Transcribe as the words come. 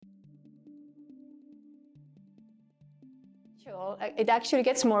It actually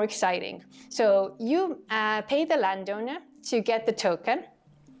gets more exciting. So you pay the landowner to get the token,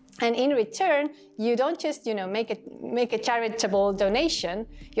 and in return, you don't just make a charitable donation.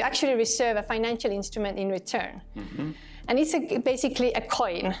 You actually reserve a financial instrument in return, and it's basically a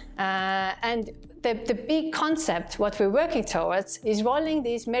coin. And the big concept, what we're working towards, is rolling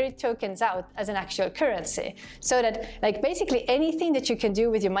these merit tokens out as an actual currency, so that basically anything that you can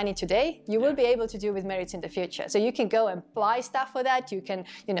do with your money today, you will be able to do with merits in the future. So you can go and buy stuff for that. You can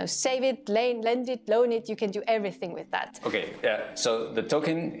save it, lend it, loan it. You can do everything with that. Okay, yeah. So the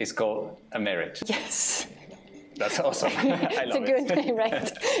token is called a merit. Yes. That's awesome. I love it's a good name,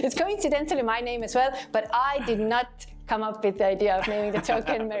 right? It's coincidentally my name as well, but I did not come up with the idea of naming the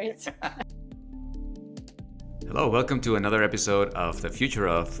token Merit. Hello, welcome to another episode of The Future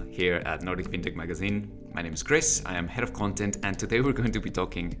of here at Nordic FinTech Magazine. My name is Chris, I am head of content, and today we're going to be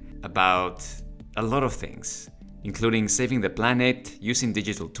talking about a lot of things, including saving the planet, using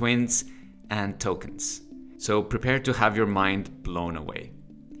digital twins, and tokens. So prepare to have your mind blown away.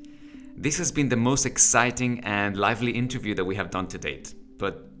 This has been the most exciting and lively interview that we have done to date,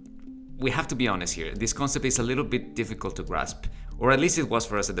 but we have to be honest here, this concept is a little bit difficult to grasp, or at least it was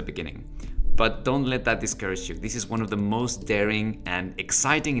for us at the beginning. But don't let that discourage you. This is one of the most daring and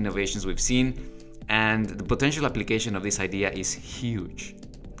exciting innovations we've seen, and the potential application of this idea is huge.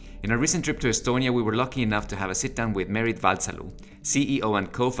 In a recent trip to Estonia, we were lucky enough to have a sit-down with Merit Valdsalu, CEO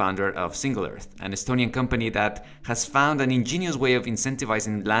and co-founder of Single.Earth, an Estonian company that has found an ingenious way of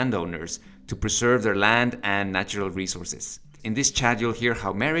incentivizing landowners to preserve their land and natural resources. In this chat, you'll hear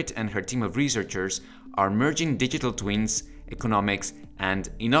how Merit and her team of researchers are merging digital twins, economics, and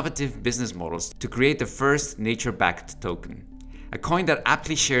innovative business models to create the first nature-backed token, a coin that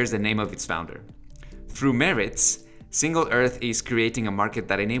aptly shares the name of its founder. Through Merits, Single.Earth is creating a market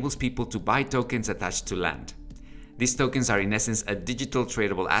that enables people to buy tokens attached to land. These tokens are in essence a digital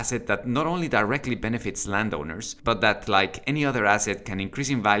tradable asset that not only directly benefits landowners, but that, like any other asset, can increase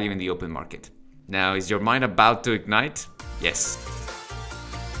in value in the open market. Now, is your mind about to ignite? Yes.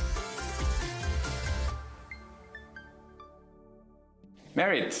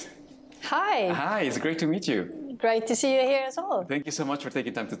 Merit. Hi. Hi, it's great to meet you. Great to see you here as well. Thank you so much for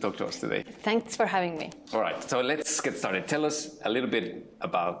taking time to talk to us today. Thanks for having me. All right, so let's get started. Tell us a little bit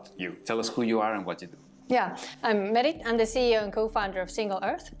about you. Tell us who you are and what you do. Yeah, I'm Merit. I'm the CEO and co-founder of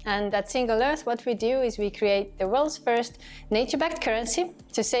Single.Earth. And at Single.Earth, what we do is we create the world's first nature-backed currency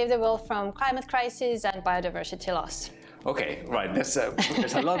to save the world from climate crisis and biodiversity loss. Okay, right. There's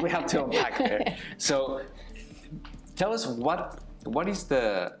a lot we have to unpack there. So tell us what is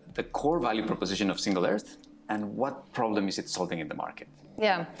the core value proposition of Single.Earth and what problem is it solving in the market?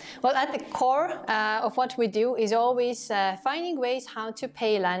 Yeah, well, at the core of what we do is always finding ways how to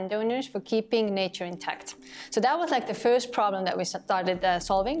pay landowners for keeping nature intact. So that was the first problem that we started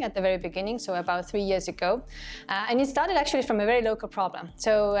solving at the very beginning, so about 3 years ago. And it started actually from a very local problem.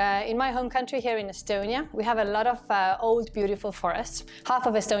 So in my home country here in Estonia, we have a lot of old, beautiful forests. Half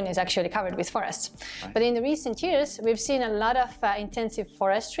of Estonia is actually covered with forests. Right. But in the recent years, we've seen a lot of intensive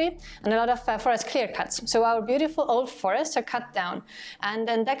forestry and a lot of forest clear cuts. So our beautiful old forests are cut down. And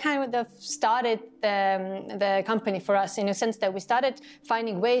then that kind of started the company for us in a sense that we started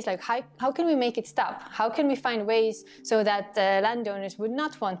finding ways how can we make it stop? How can we find ways so that landowners would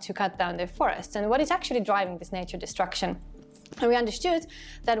not want to cut down their forests? And what is actually driving this nature destruction? And we understood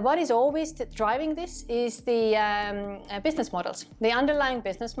that what is always driving this is the business models, the underlying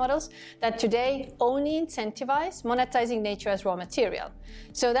business models that today only incentivize monetizing nature as raw material.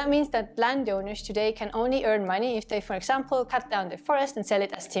 So that means that landowners today can only earn money if they, for example, cut down their forest and sell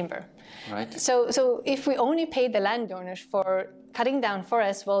it as timber. Right. So if we only pay the landowners for cutting down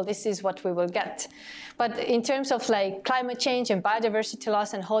forests, well, this is what we will get. But in terms of climate change and biodiversity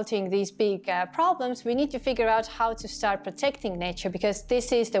loss and halting these big problems, we need to figure out how to start protecting nature, because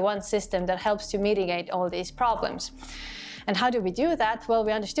this is the one system that helps to mitigate all these problems. And how do we do that? Well,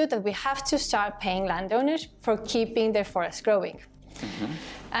 we understood that we have to start paying landowners for keeping their forests growing. Mm-hmm.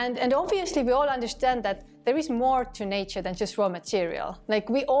 And obviously, we all understand that there is more to nature than just raw material.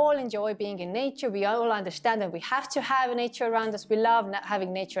 We all enjoy being in nature. We all understand that we have to have nature around us. We love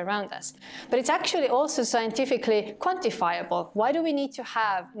having nature around us. But it's actually also scientifically quantifiable. Why do we need to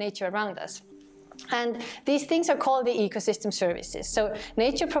have nature around us? And these things are called the ecosystem services. So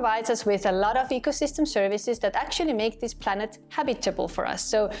nature provides us with a lot of ecosystem services that actually make this planet habitable for us.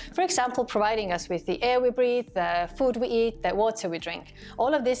 So, for example, providing us with the air we breathe, the food we eat, the water we drink.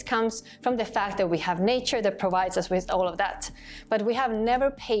 All of this comes from the fact that we have nature that provides us with all of that. But we have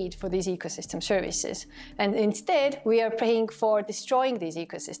never paid for these ecosystem services. And instead, we are paying for destroying these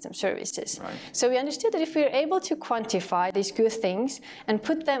ecosystem services. Right. So we understood that if we are able to quantify these good things and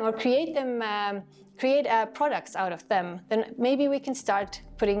put them or create products out of them, then maybe we can start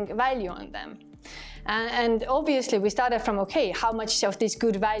putting value on them. And obviously we started from, okay, how much of this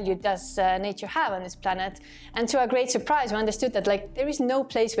good value does nature have on this planet? And to our great surprise, we understood that there is no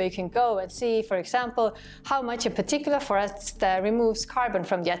place where you can go and see, for example, how much a particular forest removes carbon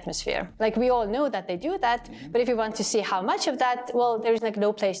from the atmosphere. We all know that they do that, but if you want to see how much of that, well, there is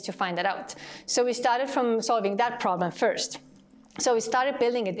no place to find that out. So we started from solving that problem first. So we started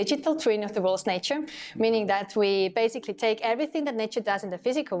building a digital twin of the world's nature, meaning that we basically take everything that nature does in the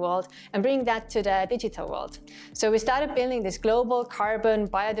physical world and bring that to the digital world. So we started building this global carbon,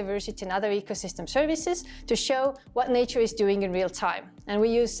 biodiversity, and other ecosystem services to show what nature is doing in real time. And we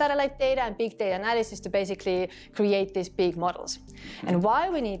use satellite data and big data analysis to basically create these big models. And why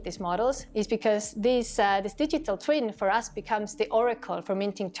we need these models is because this digital twin for us becomes the oracle for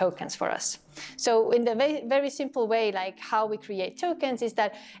minting tokens for us. So in the very simple way, how we create tokens is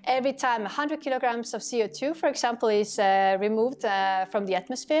that every time 100 kilograms of CO2, for example, is removed from the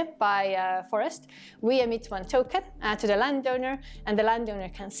atmosphere by a forest, we emit one token to the landowner, and the landowner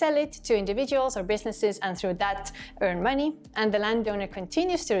can sell it to individuals or businesses and through that earn money. And the landowner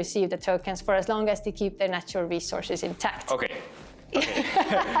continues to receive the tokens for as long as they keep their natural resources intact. Okay.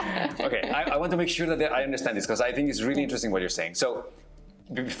 Okay. I want to make sure that I understand this because I think it's really interesting what you're saying. So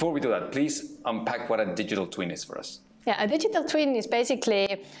before we do that, please unpack what a digital twin is for us. Yeah, a digital twin is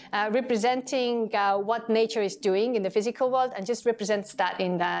basically representing what nature is doing in the physical world and just represents that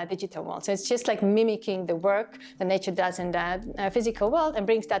in the digital world. So it's just mimicking the work that nature does in the physical world and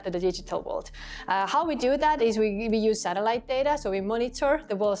brings that to the digital world. How we do that is we use satellite data, so we monitor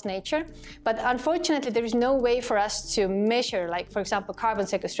the world's nature. But unfortunately, there is no way for us to measure, for example, carbon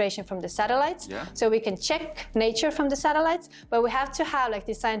sequestration from the satellites. Yeah. So we can check nature from the satellites, but we have to have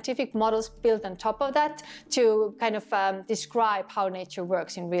the scientific models built on top of that to kind of describe how nature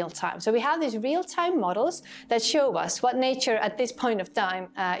works in real time. So we have these real-time models that show us what nature at this point of time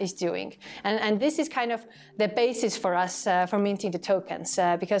is doing. And this is kind of the basis for us for minting the tokens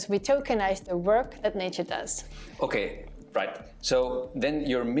because we tokenize the work that nature does. Okay, right. So then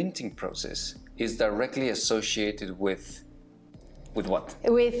your minting process is directly associated with what?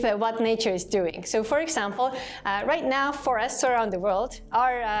 With what nature is doing. So for example, right now forests around the world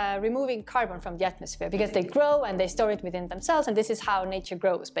are removing carbon from the atmosphere because they grow and they store it within themselves, and this is how nature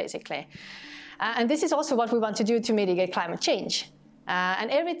grows basically. And this is also what we want to do to mitigate climate change.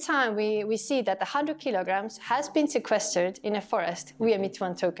 And every time we see that 100 kilograms has been sequestered in a forest, we emit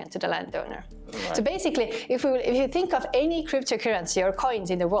one token to the landowner. Right. So basically, if you think of any cryptocurrency or coins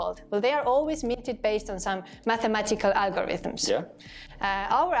in the world, well, they are always minted based on some mathematical algorithms. Yeah.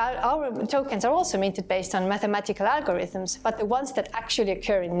 Our tokens are also minted based on mathematical algorithms, but the ones that actually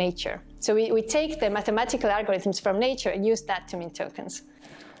occur in nature. So we take the mathematical algorithms from nature and use that to mint tokens.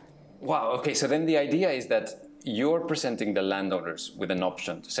 Wow, okay, so then the idea is that you're presenting the landowners with an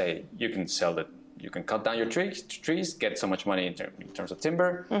option to say you can sell it, you can cut down your trees, get so much money in terms of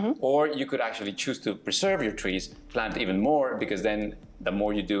timber, or you could actually choose to preserve your trees, plant even more, because then the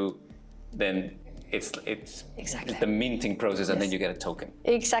more you do, then it's exactly the minting process, and then you get a token.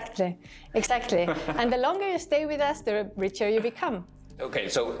 Exactly. And the longer you stay with us, the richer you become. Okay,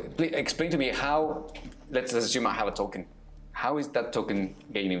 so please explain to me how, let's assume I have a token. How is that token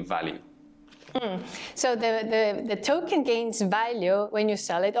gaining value? So the token gains value when you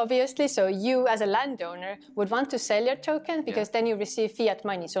sell it, obviously. So you, as a landowner, would want to sell your token because then you receive fiat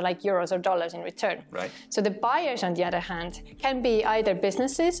money, so euros or dollars in return. Right. So the buyers, on the other hand, can be either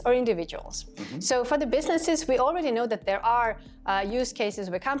businesses or individuals. So for the businesses, we already know that there are use cases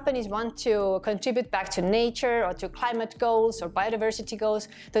where companies want to contribute back to nature or to climate goals or biodiversity goals.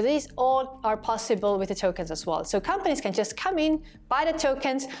 So these all are possible with the tokens as well. So companies can just come in, buy the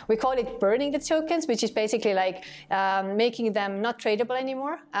tokens. We call it burning the tokens, which is basically making them not tradable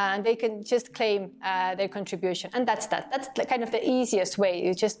anymore, and they can just claim their contribution. And that's that. That's kind of the easiest way.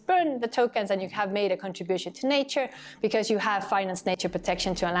 You just burn the tokens and you have made a contribution to nature because you have financed nature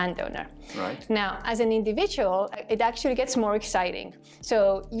protection to a landowner. Right. Now, as an individual, it actually gets more exciting.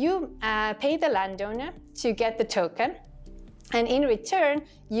 So you pay the landowner to get the token, And in return,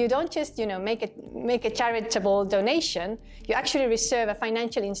 you don't just make a charitable donation. You actually reserve a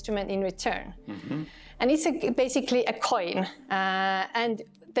financial instrument in return, and it's basically a coin. And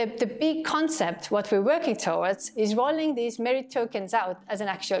the big concept, what we're working towards, is rolling these merit tokens out as an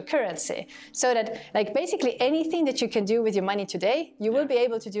actual currency, so that like basically anything that you can do with your money today, you will be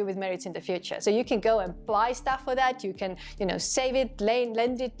able to do with merits in the future. So you can go and buy stuff for that. You can save it,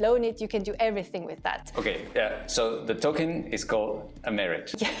 lend it, loan it. You can do everything with that. Okay, yeah. So the token is called a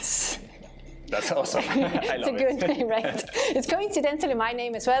merit. Yes. That's awesome. I love It's a good name, right? It's coincidentally my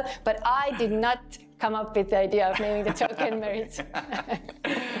name as well, but I did not come up with the idea of naming the token Merit.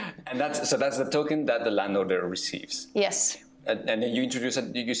 And that's the token that the landowner receives. Yes. And then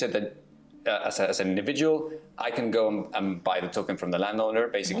you said that as an individual, I can go and buy the token from the landowner,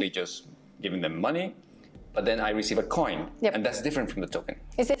 basically just giving them money, but then I receive a coin, and that's different from the token.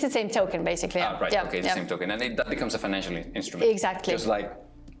 It's the same token, basically. Right, okay, it's the same token, and that becomes a financial instrument. Exactly. Just like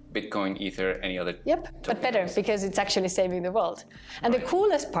Bitcoin, Ether, any other but better, because it's actually saving the world. And the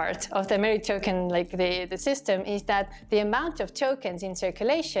coolest part of the Merit token, like the system, is that the amount of tokens in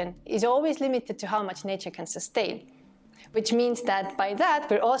circulation is always limited to how much nature can sustain. Which means that by that,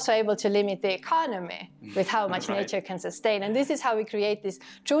 we're also able to limit the economy with how much nature can sustain. And this is how we create this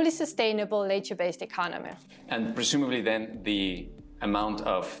truly sustainable nature-based economy. And presumably then the amount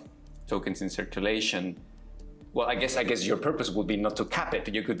of tokens in circulation, well, I guess your purpose would be not to cap it.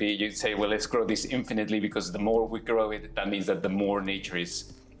 You'd say, well, let's grow this infinitely, because the more we grow it, that means that the more nature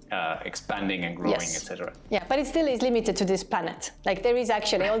is expanding and growing, etc. Yeah, but it still is limited to this planet. Like there is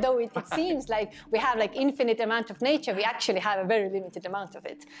actually, although it seems like we have like infinite amount of nature, we actually have a very limited amount of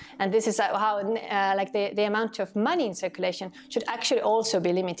it. And this is how like the amount of money in circulation should actually also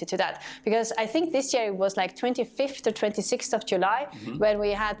be limited to that. Because I think this year it was like 25th or 26th of July when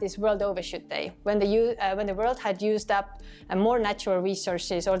we had this World Overshoot Day, when the world had used up more natural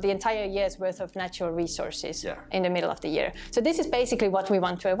resources, or the entire year's worth of natural resources in the middle of the year. So this is basically what we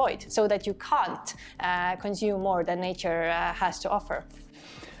want to avoid, so that you can't consume more than nature has to offer.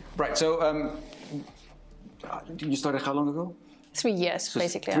 Right, so you started how long ago? 3 years, so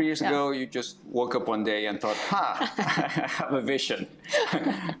basically. 3 years ago, you just woke up one day and thought, I have a vision.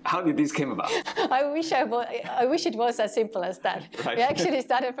 How did this came about? I wish it was as simple as that. Right. We actually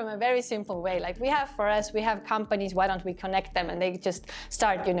started from a very simple way. Like we have companies, why don't we connect them? And they just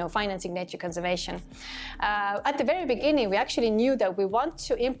start, financing nature conservation. At the very beginning, we actually knew that we want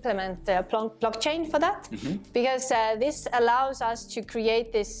to implement the blockchain for that, because this allows us to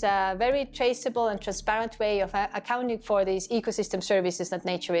create this very traceable and transparent way of accounting for these ecosystem services that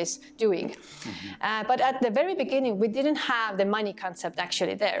nature is doing. But at the very beginning, we didn't have the money concept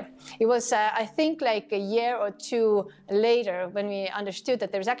actually there. It was, I think, like a year or two later when we understood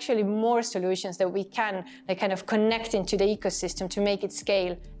that there's actually more solutions that we can kind of connect into the ecosystem to make it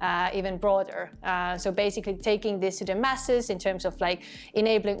scale even broader. So basically taking this to the masses in terms of like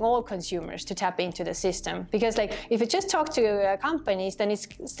enabling all consumers to tap into the system. Because like if you just talk to companies, then it's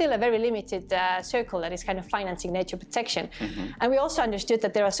still a very limited circle that is kind of financing nature protection. And we also understood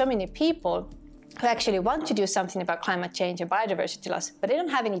that there are so many people who actually want to do something about climate change and biodiversity loss, but they don't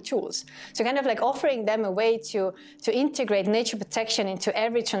have any tools. So kind of like offering them a way to integrate nature protection into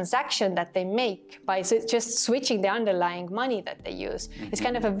every transaction that they make by just switching the underlying money that they use. It's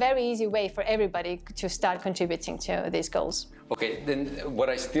kind of a very easy way for everybody to start contributing to these goals. Okay, then what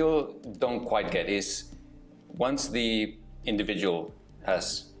I still don't quite get is, once the individual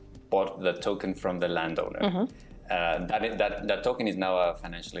has bought the token from the landowner, that token is now a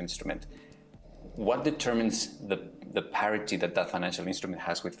financial instrument. What determines the parity that financial instrument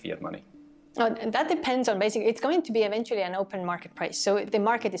has with fiat money? That depends on basically, it's going to be eventually an open market price. So the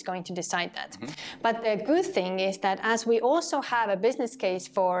market is going to decide that. But the good thing is that as we also have a business case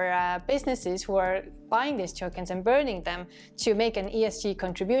for businesses who are buying these tokens and burning them to make an ESG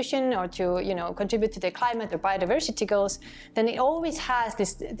contribution or to contribute to the climate or biodiversity goals, then it always has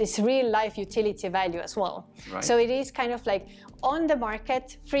this real life utility value as well. Right. So it is kind of like on the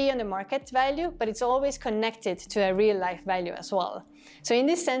market, free on the market value, but it's always connected to a real life value as well. So in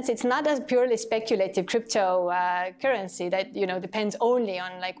this sense, it's not a purely speculative crypto currency that depends only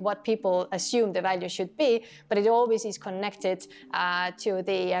on like what people assume the value should be, but it always is connected to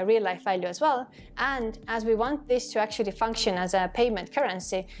the real life value as well. And as we want this to actually function as a payment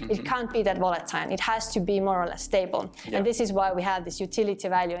currency, it can't be that volatile. It has to be more or less stable. Yeah. And this is why we have this utility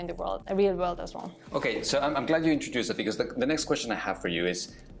value in the world, a real world as well. Okay, so I'm glad you introduced it, because the next question I have for you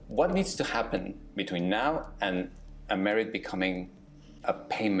is, what needs to happen between now and a merit becoming a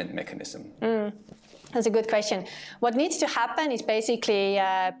payment mechanism? That's a good question. What needs to happen is basically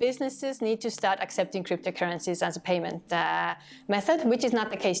businesses need to start accepting cryptocurrencies as a payment method, which is not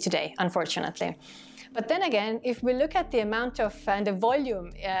the case today, unfortunately. But then again, if we look at the amount of and the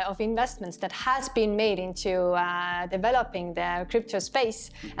volume of investments that has been made into developing the crypto space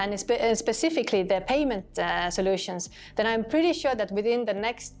and specifically the payment solutions, then I'm pretty sure that within the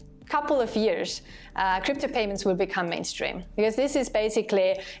next couple of years, crypto payments will become mainstream, because this is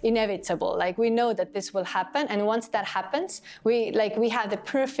basically inevitable. Like, we know that this will happen, and once that happens, we have the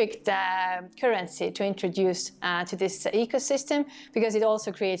perfect currency to introduce to this ecosystem, because it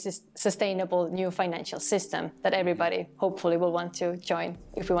also creates this sustainable new financial system that everybody hopefully will want to join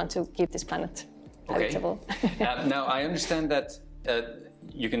if we want to keep this planet habitable. Now, I understand that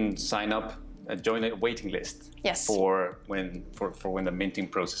you can sign up, join a waiting list. Yes. For when the minting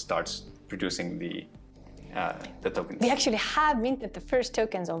process starts producing the tokens. We actually have minted the first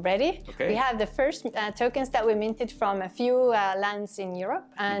tokens already. Okay. We have the first tokens that we minted from a few lands in Europe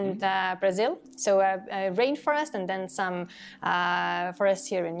and Brazil. So rainforest and then some forests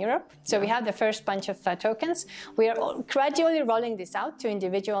here in Europe. So we have the first bunch of tokens. We are gradually rolling this out to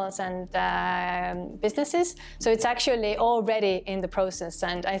individuals and businesses. So it's actually already in the process.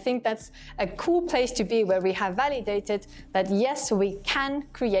 And I think that's a cool place to be, where we have validated that yes, we can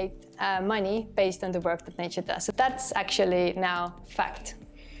create money based on the work that nature does. So that's actually now fact.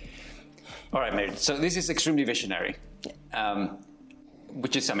 All right, Merit. So this is extremely visionary,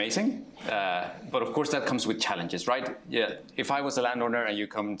 which is amazing. But of course, that comes with challenges, right? Yeah. If I was a landowner and you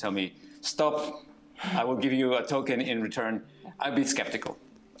come and tell me, stop, I will give you a token in return, I'd be skeptical.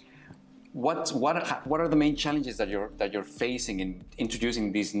 What are the main challenges that you're facing in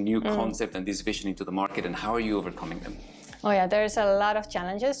introducing this new concept and this vision into the market, and how are you overcoming them? Oh yeah, there's a lot of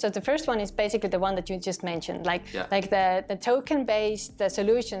challenges. So the first one is basically the one that you just mentioned. Like the token-based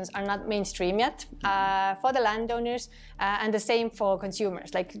solutions are not mainstream yet for the landowners, and the same for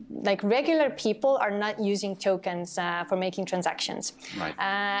consumers. Like regular people are not using tokens for making transactions. Right.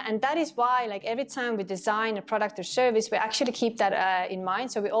 And that is why, like, every time we design a product or service, we actually keep that in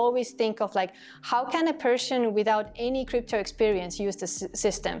mind. So we always think of, like, how can a person without any crypto experience use the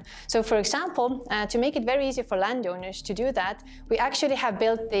system? So for example, to make it very easy for landowners to do that, we actually have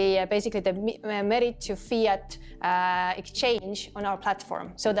built basically the Merit to fiat exchange on our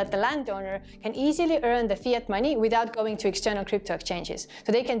platform, so that the landowner can easily earn the fiat money without going to external crypto exchanges.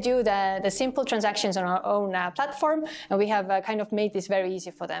 So they can do the simple transactions on our own platform, and we have kind of made this very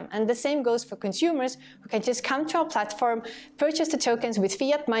easy for them. And the same goes for consumers, who can just come to our platform, purchase the tokens with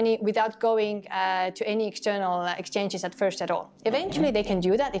fiat money without going to any external exchanges at first at all. Eventually they can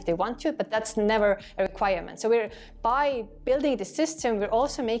do that if they want to, but that's never a requirement. So by building the system, we're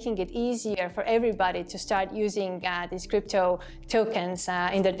also making it easier for everybody to start using these crypto tokens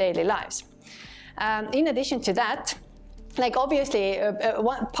in their daily lives. In addition to that, like, obviously,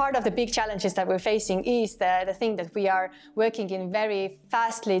 one part of the big challenges that we're facing is the thing that we are working in very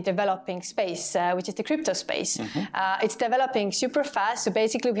fastly developing space, which is the crypto space. It's developing super fast. So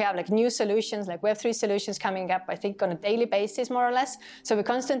basically, we have like new solutions, like Web3 solutions coming up, I think, on a daily basis, more or less. So we're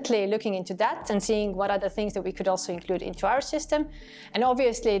constantly looking into that and seeing what other things that we could also include into our system. And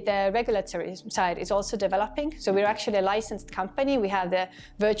obviously, the regulatory side is also developing. So we're actually a licensed company. We have the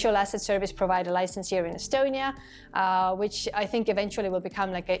virtual asset service provider license here in Estonia, which I think eventually will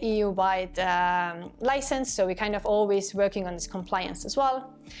become like an EU-wide license. So we're kind of always working on this compliance as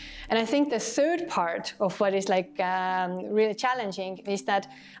well. And I think the third part of what is like really challenging is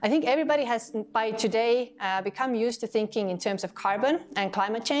that I think everybody has by today become used to thinking in terms of carbon and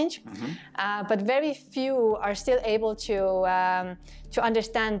climate change, but very few are still able to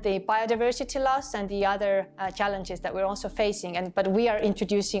understand the biodiversity loss and the other challenges that we're also facing. But we are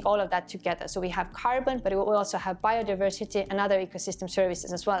introducing all of that together. So we have carbon, but we also have biodiversity and other ecosystem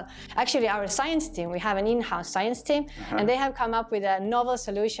services as well. Actually, our science team, we have an in-house science team, and they have come up with a novel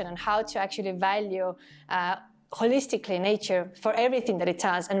solution on how to actually value holistically nature for everything that it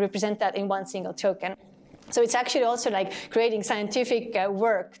does and represent that in one single token. So it's actually also like creating scientific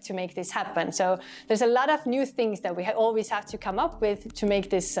work to make this happen. So there's a lot of new things that we always have to come up with to make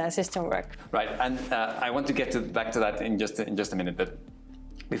this system work. Right, and I want to get back to that in just a minute. But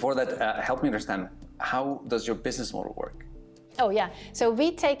before that, help me understand, how does your business model work? Oh yeah, so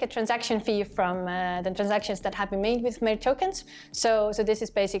we take a transaction fee from the transactions that have been made with Merit tokens. So this is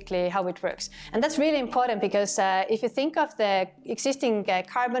basically how it works. And that's really important because if you think of the existing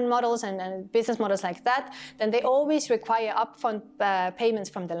carbon models and business models like that, then they always require upfront payments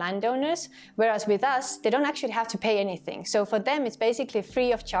from the landowners, whereas with us, they don't actually have to pay anything. So for them, it's basically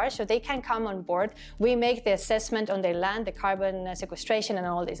free of charge, so they can come on board. We make the assessment on their land, the carbon sequestration and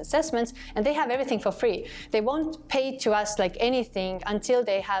all these assessments, and they have everything for free. They won't pay to us like anything until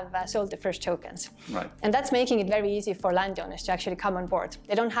they have sold the first tokens. Right. And that's making it very easy for landowners to actually come on board.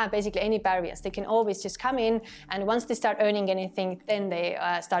 They don't have basically any barriers. They can always just come in, and once they start earning anything, then they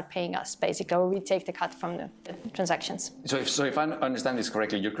start paying us basically, or we take the cut from the transactions. So if I understand this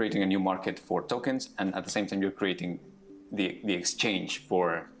correctly, you're creating a new market for tokens, and at the same time you're creating the exchange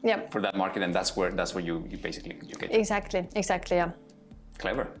for that market, and that's where you basically get Exactly, yeah.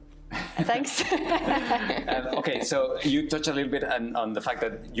 Clever. Thanks. Okay, so you touched a little bit on the fact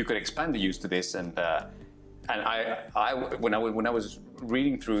that you could expand the use to this, and I when I was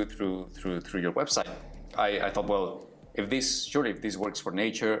reading through your website, I thought, well, if this works for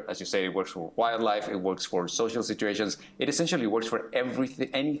nature, as you say, it works for wildlife, it works for social situations, it essentially works for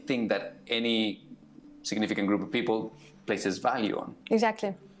anything that any significant group of people places value on.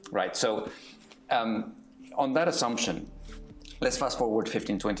 Exactly. Right. So on that assumption, let's fast forward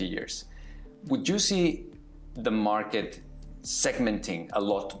 15, 20 years. Would you see the market segmenting a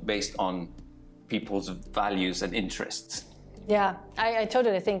lot based on people's values and interests? Yeah, I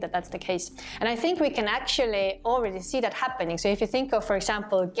totally think that that's the case. And I think we can actually already see that happening. So if you think of, for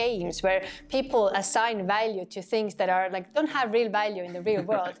example, games where people assign value to things that are like don't have real value in the real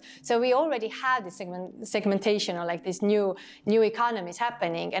world. So we already have this segmentation or like these new economies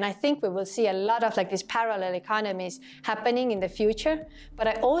happening. And I think we will see a lot of like these parallel economies happening in the future. But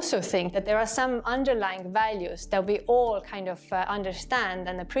I also think that there are some underlying values that we all kind of understand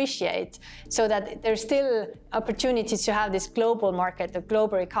and appreciate, so that there's still opportunities to have this global market, the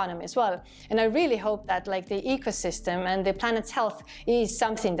global economy as well. And I really hope that like the ecosystem and the planet's health is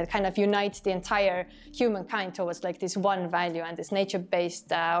something that kind of unites the entire humankind towards like this one value, and this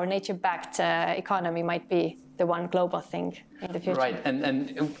nature-based or nature-backed economy might be the one global thing in the future. Right,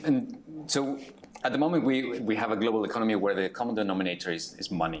 and so at the moment we have a global economy where the common denominator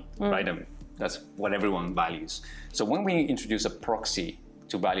is money, right? And that's what everyone values. So when we introduce a proxy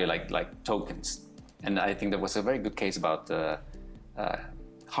to value like tokens, and I think there was a very good case about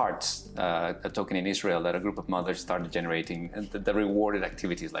Hearts, a token in Israel that a group of mothers started generating, and the rewarded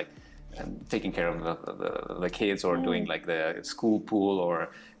activities like taking care of the kids, or doing like the school pool,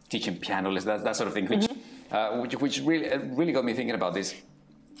 or teaching piano lessons, that sort of thing, which really got me thinking about this.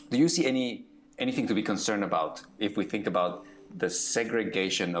 Do you see anything to be concerned about if we think about the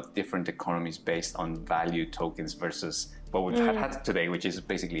segregation of different economies based on value tokens versus what we've had today, which is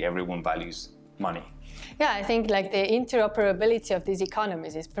basically everyone values money? Yeah, I think like the interoperability of these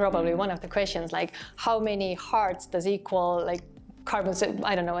economies is probably one of the questions, like how many hearts does equal like carbon,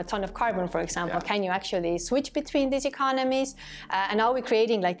 I don't know, a ton of carbon, for example. Yeah. Can you actually switch between these economies? And are we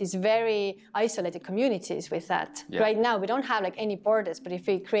creating like these very isolated communities with that? Yeah. Right now, we don't have like any borders, but if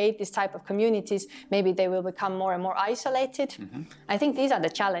we create this type of communities, maybe they will become more and more isolated. I think these are the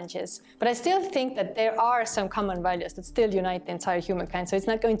challenges. But I still think that there are some common values that still unite the entire humankind. So it's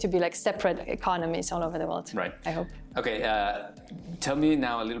not going to be like separate economies all over the world. Right. I hope. Okay, tell me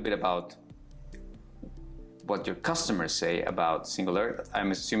now a little bit about what your customers say about Single.Earth.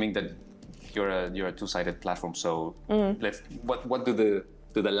 I'm assuming that you're a two-sided platform. So what do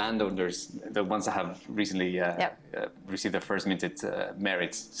the landowners, the ones that have recently received their first minted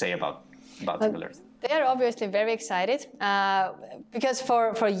merits, say about Single.Earth? They are obviously very excited because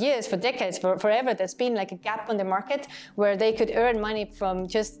for years, for decades, forever, there's been like a gap on the market where they could earn money from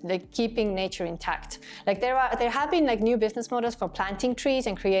just like keeping nature intact. Like there have been like new business models for planting trees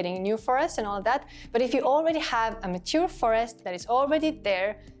and creating new forests and all of that. But if you already have a mature forest that is already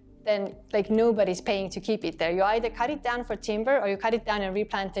there, then like nobody's paying to keep it there. You either cut it down for timber, or you cut it down and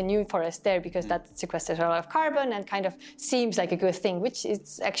replant a new forest there, because that sequesters a lot of carbon and kind of seems like a good thing, which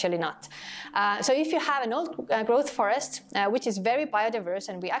it's actually not. So if you have an old growth forest, which is very biodiverse,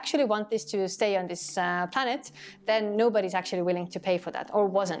 and we actually want this to stay on this planet, then nobody's actually willing to pay for that, or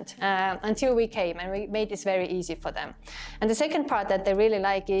wasn't, until we came and we made this very easy for them. And the second part that they really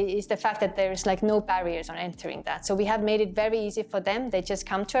like is the fact that there's like no barriers on entering that. So we have made it very easy for them. They just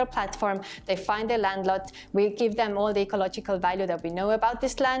come to our platform, they find their land lot, we give them all the ecological value that we know about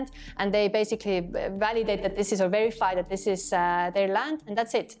this land, and they basically validate that this is, or verify that this is their land, and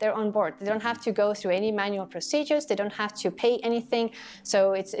that's it. They're on board. They don't have to go through any manual procedures. They don't have to pay anything.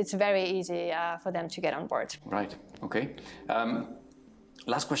 So it's very easy for them to get on board. Right. Okay.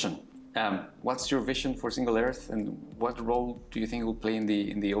 Last question. What's your vision for Single.Earth, and what role do you think it will play in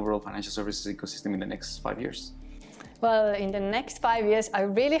the overall financial services ecosystem in the next 5 years? Well, in the next 5 years, I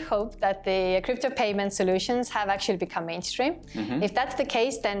really hope that the crypto payment solutions have actually become mainstream. Mm-hmm. If that's the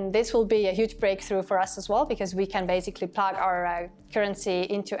case, then this will be a huge breakthrough for us as well, because we can basically plug our currency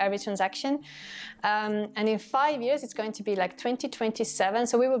into every transaction. And in 5 years, it's going to be like 2027.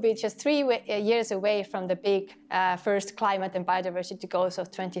 So we will be just 3 years away from the big first climate and biodiversity goals of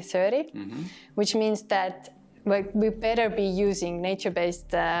 2030, mm-hmm. which means that we better be using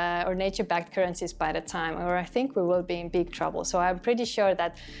nature-based or nature-backed currencies by the time, or I think we will be in big trouble. So I'm pretty sure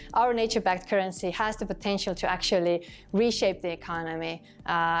that our nature-backed currency has the potential to actually reshape the economy,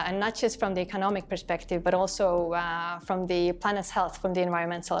 and not just from the economic perspective, but also from the planet's health, from the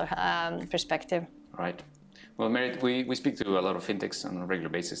environmental perspective. Right. Well, Merit, we speak to a lot of fintechs on a regular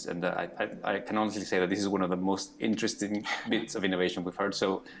basis, and I can honestly say that this is one of the most interesting bits of innovation we've heard.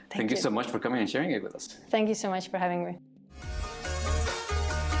 So thank you so much for coming and sharing it with us. Thank you so much for having me.